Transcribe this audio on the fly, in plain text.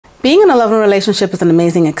Being in a loving relationship is an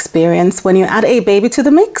amazing experience. When you add a baby to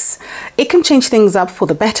the mix, it can change things up for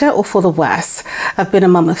the better or for the worse. I've been a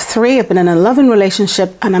mum of 3, I've been in a loving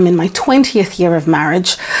relationship, and I'm in my 20th year of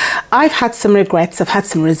marriage. I've had some regrets, I've had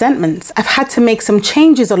some resentments, I've had to make some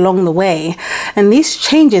changes along the way, and these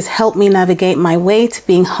changes help me navigate my way to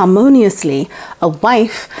being harmoniously a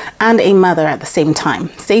wife and a mother at the same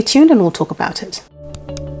time. Stay tuned and we'll talk about it.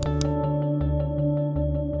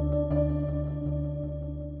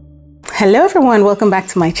 Hello everyone, welcome back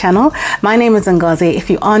to my channel. My name is Ngozi. If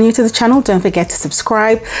you are new to the channel, don't forget to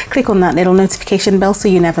subscribe. Click on that little notification bell so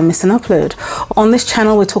you never miss an upload. On this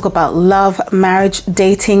channel, we talk about love, marriage,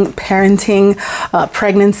 dating, parenting,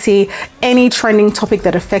 pregnancy, any trending topic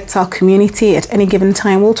that affects our community at any given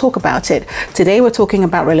time, we'll talk about it. Today, we're talking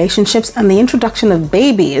about relationships and the introduction of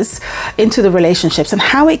babies into the relationships and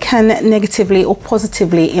how it can negatively or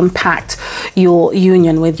positively impact your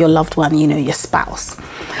union with your loved one, you know, your spouse.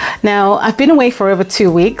 Now, I've been away for over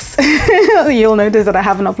 2 weeks. You'll notice that I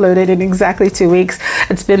haven't uploaded in exactly 2 weeks.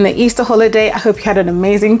 It's been the Easter holiday. I hope you had an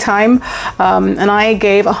amazing time. And I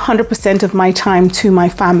gave 100% of my time to my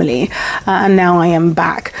family. And now I am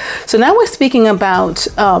back. So now we're speaking about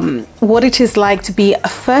what it is like to be a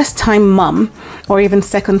first-time mum, or even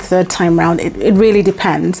second, third time round. It really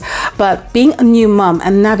depends. But being a new mum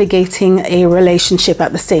and navigating a relationship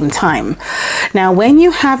at the same time. Now, when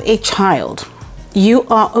you have a child, you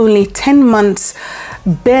are only 10 months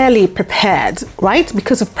barely prepared, right,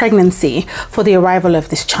 because of pregnancy for the arrival of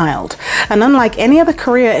this child. And unlike any other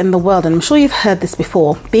career in the world, and I'm sure you've heard this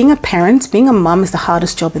before, being a parent, being a mum is the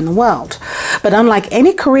hardest job in the world. But unlike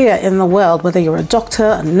any career in the world, whether you're a doctor,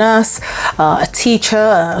 a nurse, a teacher,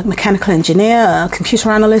 a mechanical engineer, a computer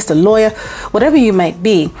analyst, a lawyer, whatever you might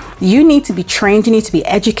be, you need to be trained, you need to be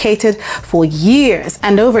educated for years.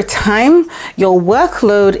 And over time, your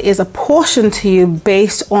workload is apportioned to you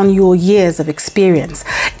based on your years of experience.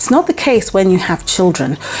 It's not the case when you have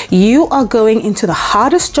children. You are going into the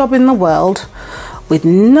hardest job in the world with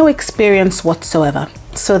no experience whatsoever.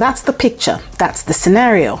 So that's the picture, that's the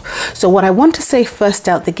scenario. So what I want to say first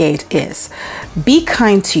out the gate is, be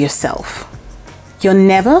kind to yourself. You're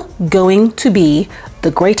never going to be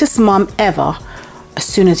the greatest mom ever as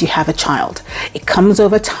soon as you have a child. It comes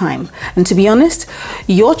over time. And to be honest,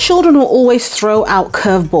 your children will always throw out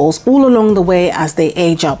curveballs all along the way as they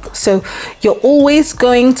age up. So you're always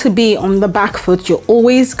going to be on the back foot. You're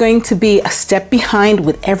always going to be a step behind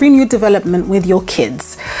with every new development with your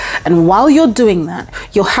kids. And while you're doing that,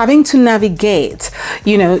 you're having to navigate,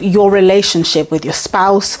 you know, your relationship with your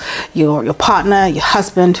spouse, your partner, your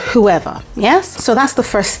husband, whoever. Yes? So that's the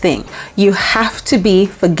first thing. You have to be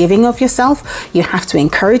forgiving of yourself. You have to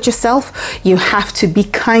encourage yourself. You have to be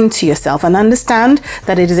kind to yourself and understand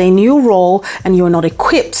that it is a new role and you're not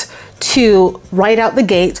equipped to right out the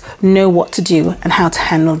gate know what to do and how to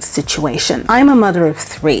handle the situation. I'm a mother of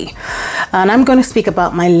 3 and I'm going to speak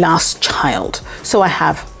about my last child. So I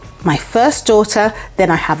have my first daughter,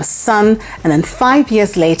 then I have a son, and then 5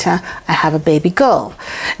 years later, I have a baby girl.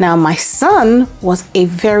 Now, my son was a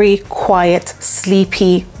very quiet,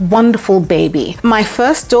 sleepy, wonderful baby. My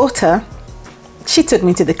first daughter, she took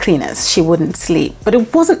me to the cleaners. She wouldn't sleep, but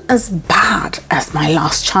it wasn't as bad as my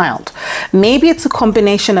last child. Maybe it's a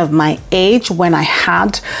combination of my age when I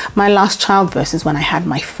had my last child versus when I had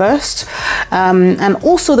my first. And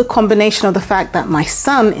also the combination of the fact that my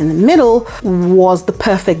son in the middle was the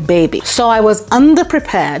perfect baby. So I was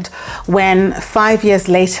underprepared when 5 years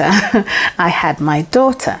later, I had my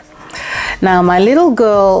daughter. Now, my little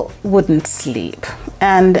girl wouldn't sleep.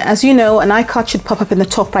 And as you know, an icon should pop up in the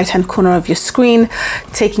top right-hand corner of your screen,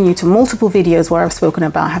 taking you to multiple videos where I've spoken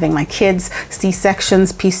about having my kids,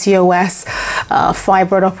 C-sections, PCOS,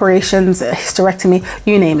 fibroid operations, hysterectomy,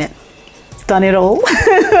 you name it. Done it all.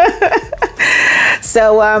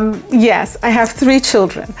 So yes, I have 3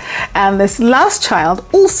 children, and this last child,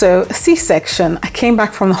 also a C-section. I came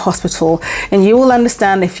back from the hospital, and you will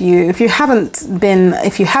understand if you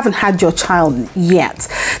haven't had your child yet,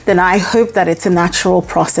 then I hope that it's a natural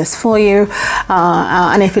process for you.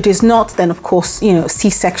 And if it is not, then of course, you know,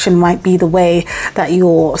 C-section might be the way that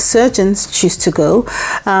your surgeons choose to go.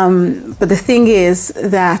 But the thing is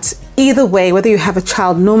that either way, whether you have a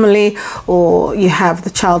child normally or you have the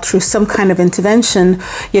child through some kind of intervention,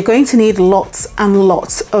 you're going to need lots and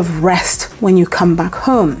lots of rest when you come back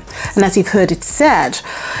home. And as you've heard it said,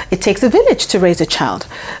 it takes a village to raise a child.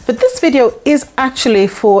 But this video is actually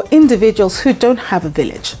for individuals who don't have a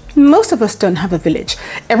village. Most of us don't have a village.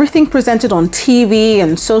 Everything presented on TV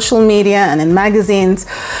and social media and in magazines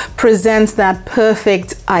presents that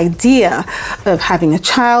perfect idea of having a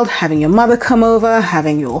child, having your mother come over,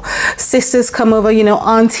 having your sisters come over, you know,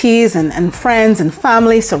 aunties and friends and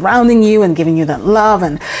family surrounding you and giving you that love.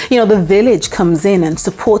 And, you know, the village comes in and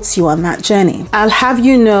supports you on that journey. I'll have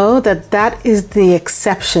you know that that is the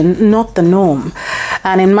exception, not the norm.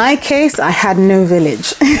 And in my case, I had no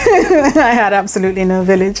village. I had absolutely no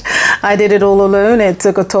village. I did it all alone. It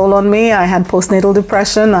took a toll on me. I had postnatal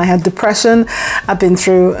depression. I had depression. I've been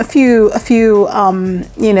through a few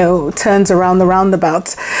you know, turns around the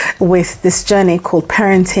roundabout with this journey called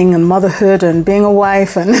parenting and motherhood and being a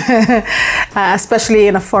wife, and especially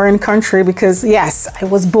in a foreign country, because yes, I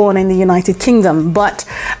was born in the United Kingdom, but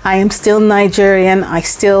I am still Nigerian. I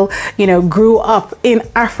still, you know, grew up in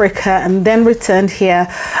Africa and then returned here.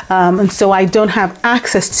 And so I don't have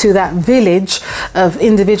access to that village of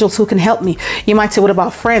individuals who can help me. You might say, what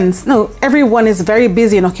about friends? No, everyone is very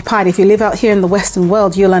busy and occupied. If you live out here in the Western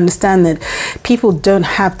world, you'll understand that people don't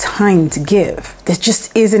have time to give. There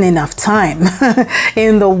just isn't enough time.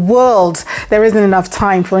 In the world, there isn't enough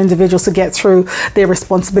time for individuals to get through their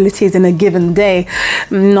responsibilities in a given day,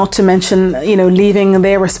 not to mention, you know, leaving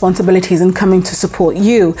their responsibilities and coming to support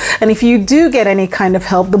you. And if you do get any kind of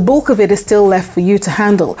help, the bulk of it is still left for you to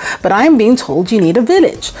handle. But I'm being told you need a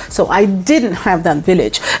village. So I didn't have that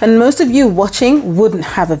village. And most of you watching wouldn't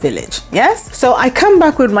have a village. Yes? So I come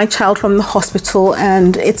back with my child from the hospital,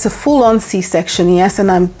 and it's a full-on C-section. Yes,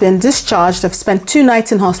 and I've been discharged. I've spent 2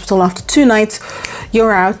 nights in hospital. After 2 nights,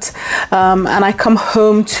 you're out. And I come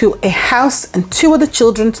home to a house and 2 other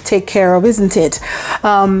children to take care of, isn't it?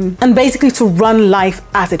 And basically to run life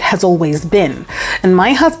as it has always been. And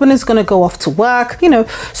my husband is going to go off to work, you know,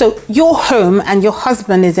 so you're home and your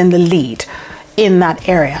husband is in the lead in that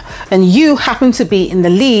area, and you happen to be in the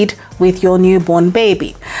lead with your newborn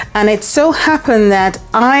baby. And it so happened that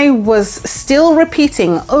I was still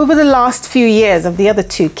repeating over the last few years of the other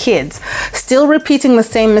 2 kids, still repeating the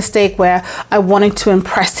same mistake where I wanted to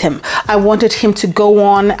impress him. I wanted him to go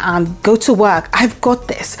on and go to work. I've got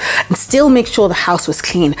this. And still make sure the house was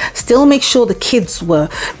clean, still make sure the kids were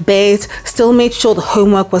bathed, still made sure the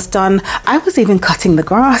homework was done. I was even cutting the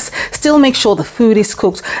grass, still make sure the food is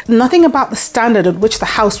cooked. Nothing about the standard at which the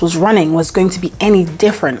house was running was going to be any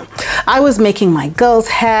different. I was making my girls'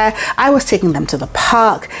 hair. I was taking them to the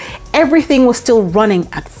park. Everything was still running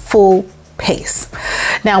at full pace.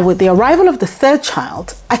 Now, with the arrival of the 3rd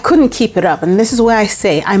child, I couldn't keep it up. And this is where I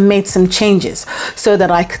say I made some changes so that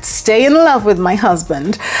I could stay in love with my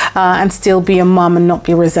husband and still be a mom and not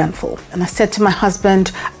be resentful. And I said to my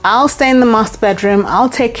husband, I'll stay in the master bedroom. I'll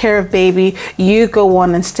take care of baby. You go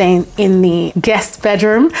on and stay in the guest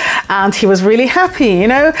bedroom. And he was really happy. You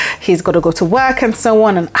know, he's got to go to work and so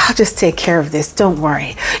on. And I'll just take care of this. Don't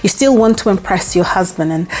worry. You still want to impress your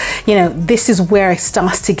husband. And, you know, this is where it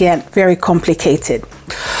starts to get very complicated.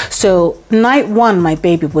 So night 1, my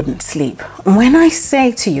baby wouldn't sleep. When I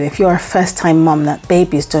say to you, if you're a first-time mom, that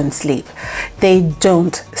babies don't sleep, they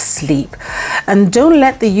don't sleep. And don't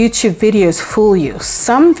let the YouTube videos fool you.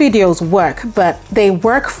 Some videos work, but they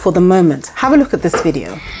work for the moment. Have a look at this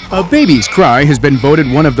video. A baby's cry has been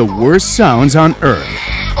voted one of the worst sounds on earth.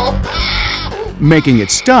 Making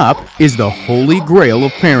it stop is the holy grail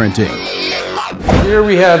of parenting. Here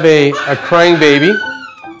we have a crying baby.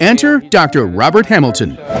 Enter Dr. Robert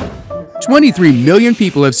Hamilton. 23 million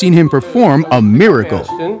people have seen him perform a miracle.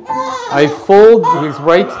 I fold his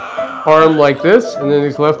right arm like this, and then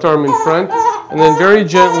his left arm in front, and then very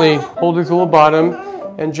gently hold his little bottom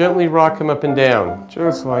and gently rock him up and down,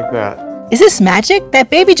 just like that. Is this magic? That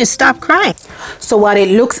baby just stopped crying. So while it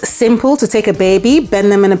looks simple to take a baby,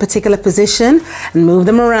 bend them in a particular position and move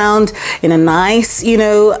them around in a nice, you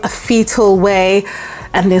know, a fetal way,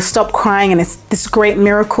 and they'll stop crying and it's this great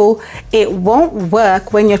miracle, it won't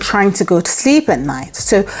work when you're trying to go to sleep at night.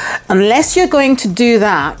 So unless you're going to do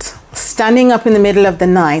that, standing up in the middle of the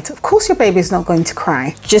night, of course your baby is not going to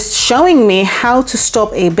cry. Just showing me how to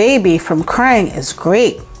stop a baby from crying is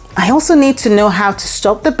great. I also need to know how to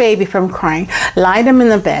stop the baby from crying, lie them in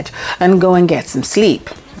the bed and go and get some sleep.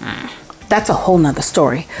 That's a whole nother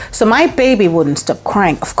story. So my baby wouldn't stop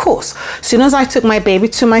crying. Of course, as soon as I took my baby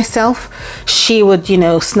to myself, she would, you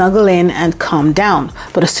know, snuggle in and calm down.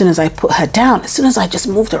 But as soon as I put her down, as soon as I just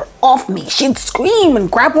moved her off me, she'd scream and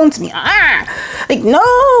grab onto me. Like,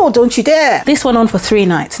 no, don't you dare. This went on for 3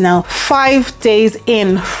 nights. Now, 5 days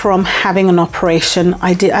in from having an operation,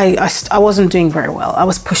 I wasn't doing very well. I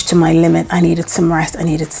was pushed to my limit. I needed some rest. I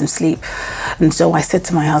needed some sleep. And so I said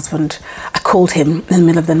to my husband, I called him in the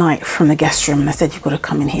middle of the night from the guest room and I said, you've got to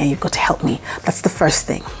come in here, you've got to help me. That's the first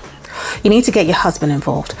thing. You need to get your husband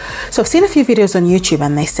involved. So I've seen a few videos on YouTube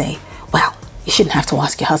and they say, well, you shouldn't have to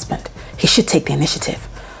ask your husband. He should take the initiative.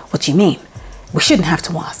 What do you mean? We shouldn't have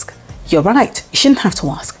to ask. You're right. You shouldn't have to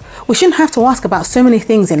ask. We shouldn't have to ask about so many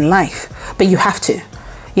things in life, but you have to.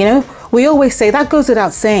 You know, we always say that goes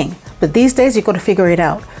without saying, but these days you've got to figure it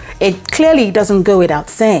out. It clearly doesn't go without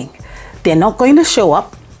saying. They're not going to show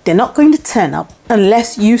up. They're not going to turn up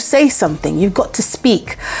unless you say something. You've got to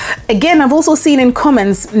speak. Again, I've also seen in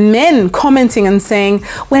comments men commenting and saying,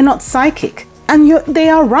 we're not psychic. And they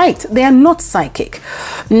are right. They are not psychic.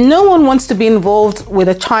 No one wants to be involved with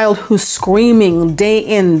a child who's screaming day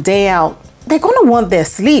in, day out. They're going to want their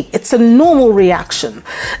sleep. It's a normal reaction.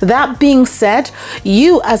 That being said,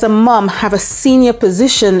 you as a mom have a senior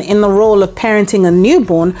position in the role of parenting a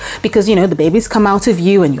newborn because, you know, the baby's come out of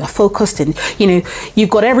you and you're focused and, you know, you've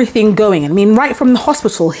got everything going. I mean, right from the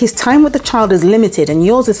hospital, his time with the child is limited and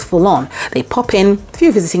yours is full on. They pop in, a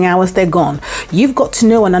few visiting hours, they're gone. You've got to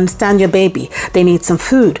know and understand your baby. They need some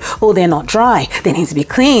food. Oh, they're not dry. They need to be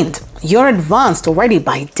cleaned. You're advanced already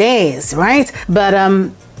by days, right? But,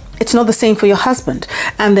 it's not the same for your husband,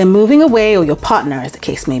 and they're moving away, or your partner as the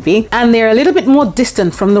case may be, and they're a little bit more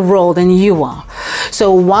distant from the role than you are.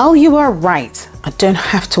 So while you are right, I don't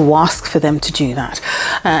have to ask for them to do that,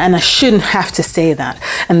 and I shouldn't have to say that,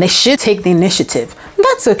 and they should take the initiative.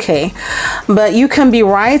 That's okay, but you can be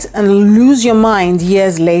right and lose your mind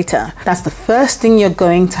years later. That's the first thing you're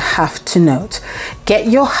going to have to note. Get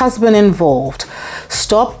your husband involved.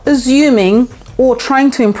 Stop assuming or trying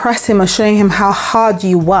to impress him or showing him how hard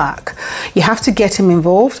you work. You have to get him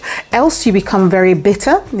involved, else you become very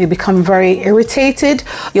bitter, you become very irritated,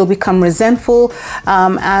 you'll become resentful.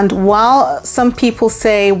 And while some people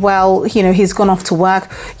say, well, you know, he's gone off to work,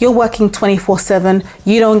 you're working 24/7,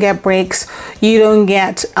 you don't get breaks, you don't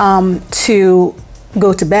get to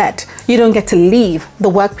go to bed, you don't get to leave the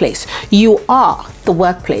workplace. You are the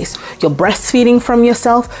workplace. You're breastfeeding from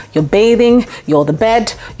yourself, you're bathing, you're the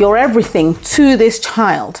bed, you're everything to this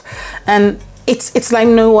child. And it's like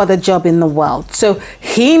no other job in the world. So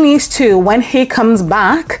he needs to, when he comes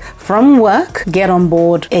back from work, get on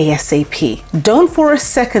board ASAP. Don't for a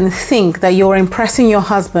second think that you're impressing your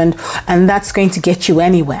husband and that's going to get you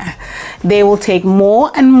anywhere. They will take more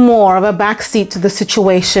and more of a backseat to the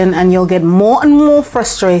situation and you'll get more and more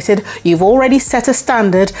frustrated. You've already set a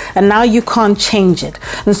standard and now you can't change it.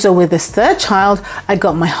 And so with this third child, I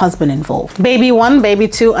got my husband involved. Baby one, baby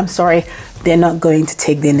two, I'm sorry, they're not going to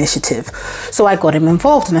take the initiative. So I got him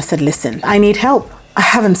involved and I said, listen, I need help. I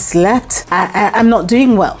haven't slept. I'm not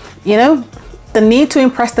doing well. You know, the need to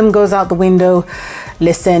impress them goes out the window.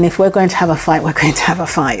 Listen, if we're going to have a fight, we're going to have a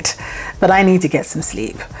fight. But I need to get some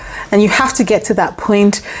sleep. And you have to get to that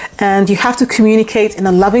point and you have to communicate in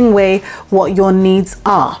a loving way what your needs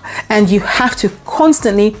are. And you have to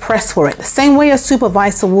constantly press for it, the same way a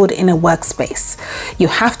supervisor would in a workspace. You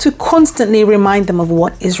have to constantly remind them of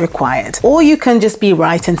what is required. Or you can just be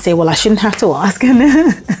right and say, well, I shouldn't have to ask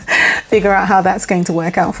and figure out how that's going to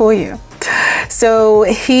work out for you. So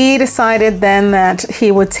he decided then that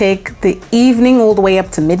he would take the evening all the way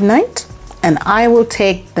up to midnight, and I will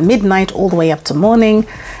take the midnight all the way up to morning,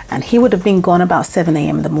 and he would have been gone about 7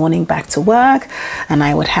 a.m. in the morning back to work, and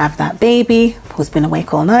I would have that baby who's been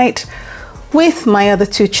awake all night with my other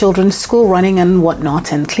two children, school running and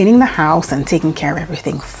whatnot, and cleaning the house and taking care of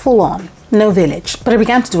everything full on. No village. But I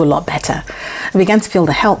began to do a lot better. I began to feel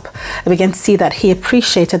the help. I began to see that he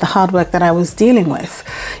appreciated the hard work that I was dealing with,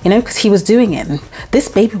 you know, because he was doing it. And this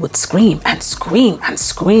baby would scream and scream and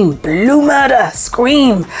scream. Blue murder,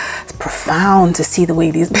 scream. It's profound to see the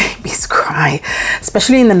way these babies cry,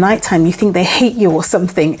 especially in the nighttime. You think they hate you or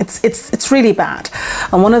something. It's really bad.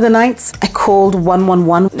 On one of the nights, I called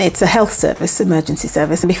 111. It's a health service, emergency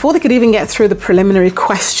service. And before they could even get through the preliminary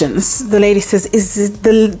questions, the lady says, is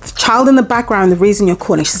the child in the background the reason you're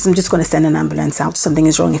calling? She says, I'm just going to send an ambulance out. Something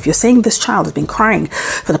is wrong. If you're saying this child has been crying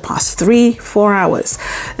for the past 3-4 hours,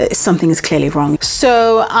 something is clearly wrong.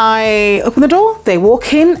 So I open the door, they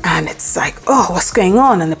walk in, and it's like, oh, what's going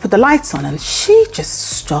on? And they put the lights on, and she just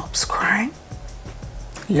stops crying,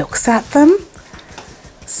 looks at them,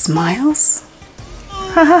 smiles,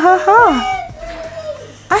 ha ha ha ha.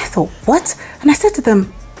 I thought, what? And I said to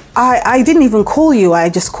them, I didn't even call you. I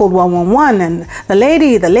just called 111, and the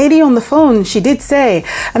lady on the phone, she did say,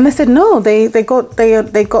 and they said no, they got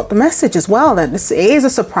the message as well. That it is a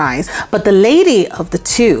surprise. But the lady of the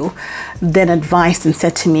two then advised and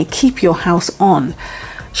said to me, keep your house on.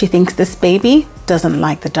 She thinks this baby doesn't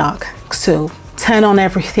like the dark, so turn on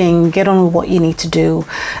everything, get on with what you need to do,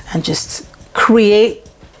 and just create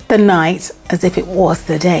the night as if it was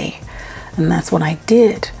the day. And that's what I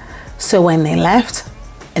did. So when they left,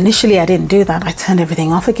 initially I didn't do that. I turned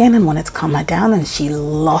everything off again and wanted to calm her down, and she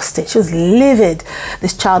lost it. She was livid.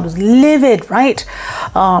 This child was livid, right?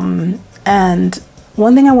 And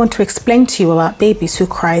one thing I want to explain to you about babies who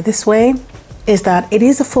cry this way is that it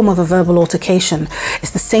is a form of a verbal altercation.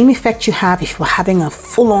 It's the same effect you have if you're having a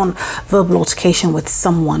full-on verbal altercation with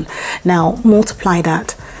someone. Now multiply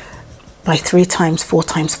that by 3 times, 4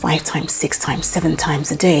 times, 5 times, 6 times, 7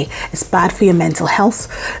 times a day. It's bad for your mental health.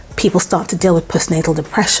 People start to deal with postnatal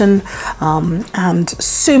depression, and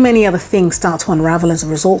so many other things start to unravel as a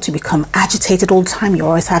result. You become agitated all the time. You're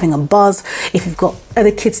always having a buzz. If you've got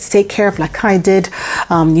other kids to take care of, like I did,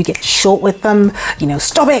 you get short with them,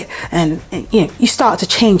 stop it. And you start to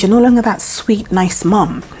change. You're no longer that sweet, nice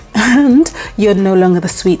mom. And you're no longer the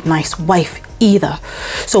sweet, nice wife either.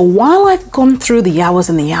 So while I've gone through the hours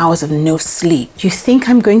and the hours of no sleep, do you think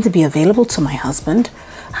I'm going to be available to my husband?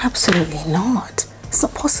 Absolutely not. It's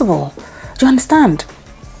not possible. Do you understand?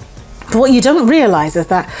 But what you don't realize is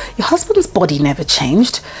that your husband's body never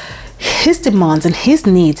changed. His demands and his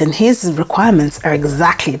needs and his requirements are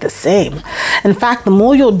exactly the same. In fact, the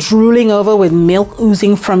more you're drooling over with milk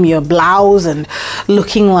oozing from your blouse and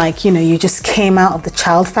looking like, you just came out of the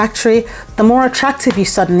child factory, the more attractive you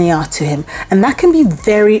suddenly are to him. And that can be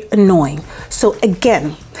very annoying. So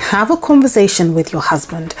again, have a conversation with your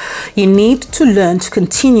husband. You need to learn to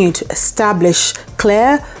continue to establish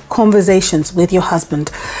clear conversations with your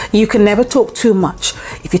husband. You can never talk too much.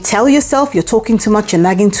 If you tell yourself you're talking too much, you're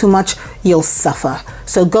nagging too much, you'll suffer.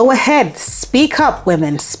 So go ahead, speak up,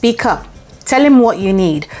 women, speak up. Tell him what you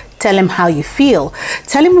need. Tell him how you feel.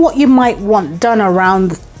 Tell him what you might want done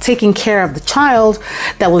around taking care of the child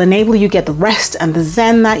that will enable you get the rest and the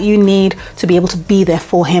zen that you need to be able to be there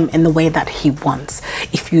for him in the way that he wants.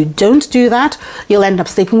 If you don't do that, you'll end up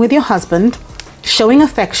sleeping with your husband, showing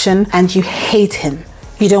affection, and you hate him.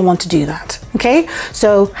 You don't want to do that. Okay?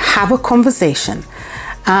 So have a conversation.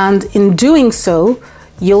 And in doing so,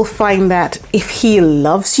 you'll find that if he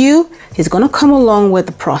loves you, he's going to come along with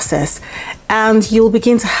the process, and you'll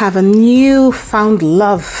begin to have a newfound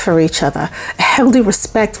love for each other, a healthy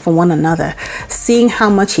respect for one another, seeing how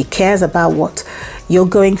much he cares about what you're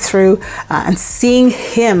going through, and seeing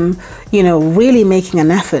him, really making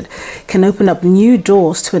an effort can open up new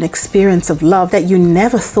doors to an experience of love that you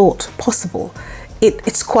never thought possible.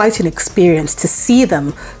 It's quite an experience to see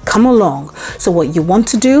them come along. So what you want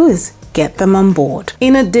to do is get them on board.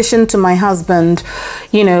 In addition to my husband,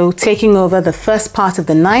 taking over the first part of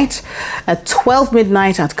the night, at 12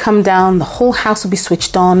 midnight, I'd come down, the whole house will be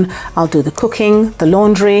switched on. I'll do the cooking, the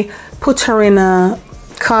laundry, put her in a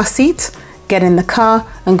car seat, get in the car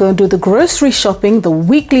and go and do the grocery shopping, the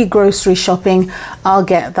weekly grocery shopping. I'll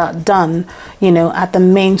get that done, at the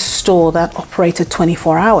main store that operated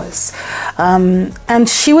 24 hours. And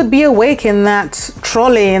she would be awake in that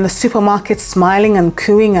trolley in the supermarket, smiling and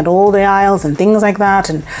cooing at all the aisles and things like that.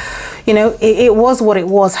 And, it was what it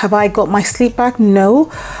was. Have I got my sleep back? No.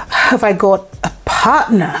 Have I got a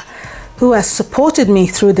partner who has supported me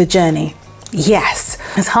through the journey? Yes.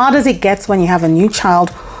 As hard as it gets when you have a new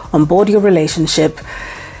child on board your relationship,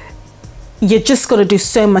 you're just going to do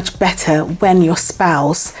so much better when your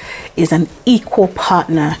spouse is an equal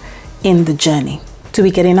partner in the journey. Do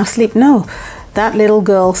we get enough sleep? No. That little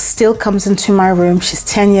girl still comes into my room. She's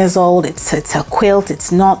 10 years old. It's her quilt.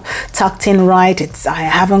 It's not tucked in right.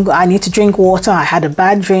 I need to drink water. I had a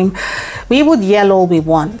bad dream. We would yell all we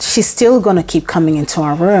want. She's still going to keep coming into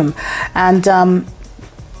our room. And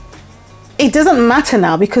it doesn't matter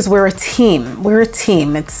now because we're a team. We're a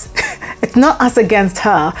team. It's not us against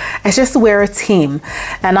her. It's just we're a team.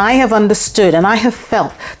 And I have understood and I have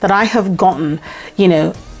felt that I have gotten,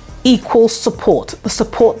 equal support, the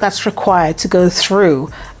support that's required to go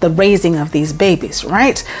through the raising of these babies,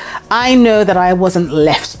 right? I know that I wasn't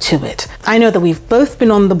left to it. I know that we've both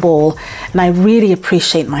been on the ball, and I really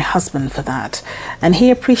appreciate my husband for that. And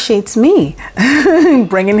he appreciates me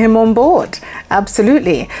bringing him on board.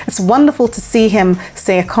 Absolutely. It's wonderful to see him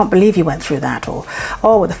say, I can't believe you went through that, or,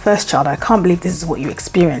 oh, with the first child, I can't believe this is what you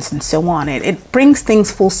experienced, and so on. It brings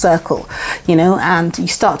things full circle, and you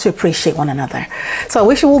start to appreciate one another. So I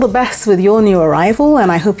wish you all the best with your new arrival,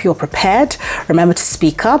 and I hope you're prepared. Remember to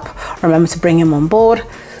speak up, remember to bring him on board,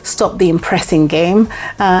 stop the impressing game,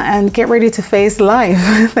 and get ready to face life.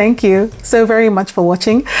 Thank you so very much for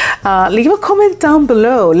watching. Leave a comment down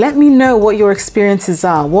below. Let me know what your experiences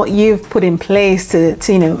are, what you've put in place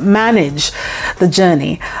to manage the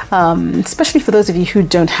journey, especially for those of you who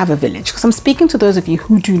don't have a village, because I'm speaking to those of you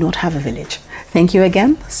who do not have a village. Thank you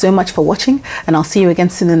again so much for watching, and I'll see you again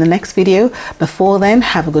soon in the next video. Before then,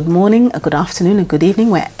 have a good morning, a good afternoon, a good evening,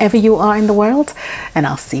 wherever you are in the world, and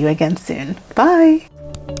I'll see you again soon. Bye.